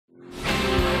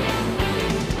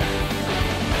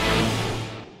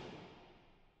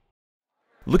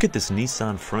Look at this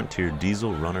Nissan Frontier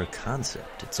diesel runner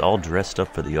concept. It's all dressed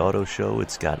up for the auto show.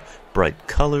 It's got bright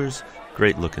colors,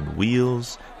 great looking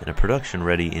wheels, and a production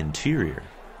ready interior.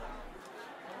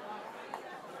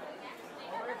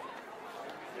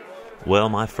 Well,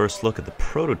 my first look at the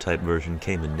prototype version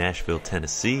came in Nashville,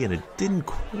 Tennessee, and it didn't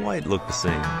quite look the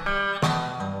same.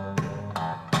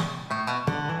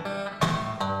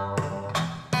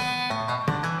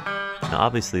 Now,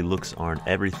 obviously, looks aren't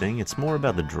everything. It's more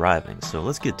about the driving, so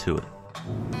let's get to it.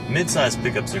 Mid-size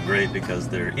pickups are great because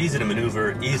they're easy to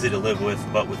maneuver, easy to live with,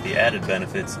 but with the added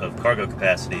benefits of cargo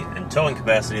capacity and towing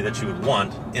capacity that you would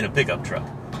want in a pickup truck.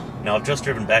 Now, I've just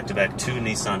driven back-to-back two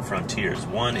Nissan Frontiers.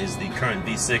 One is the current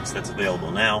V6 that's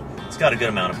available now. It's got a good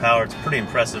amount of power. It's pretty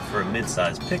impressive for a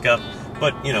mid-size pickup,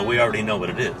 but, you know, we already know what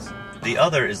it is. The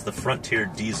other is the Frontier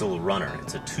Diesel Runner.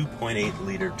 It's a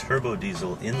 2.8-liter turbo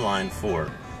diesel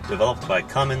inline-4, developed by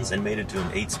Cummins and mated to an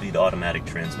 8-speed automatic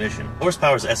transmission.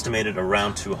 Horsepower is estimated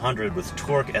around 200, with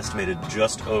torque estimated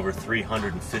just over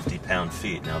 350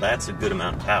 pound-feet. Now, that's a good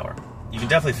amount of power. You can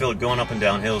definitely feel it going up and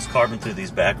down hills, carving through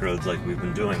these back roads like we've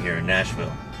been doing here in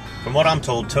Nashville. From what I'm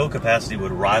told, tow capacity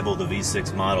would rival the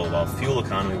V6 model, while fuel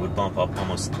economy would bump up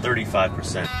almost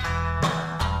 35%.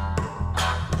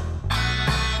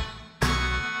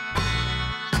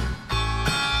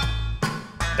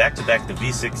 Back-to-back, the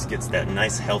V6 gets that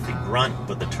nice healthy grunt,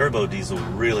 but the turbo diesel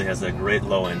really has that great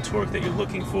low-end torque that you're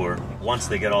looking for. Once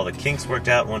they get all the kinks worked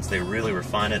out, once they really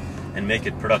refine it and make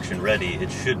it production ready,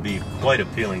 it should be quite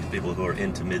appealing to people who are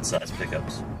into mid-size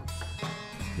pickups.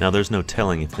 Now, there's no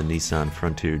telling if the Nissan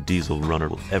Frontier Diesel Runner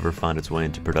will ever find its way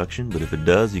into production, but if it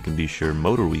does, you can be sure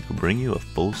MotorWeek will bring you a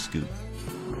full scoop.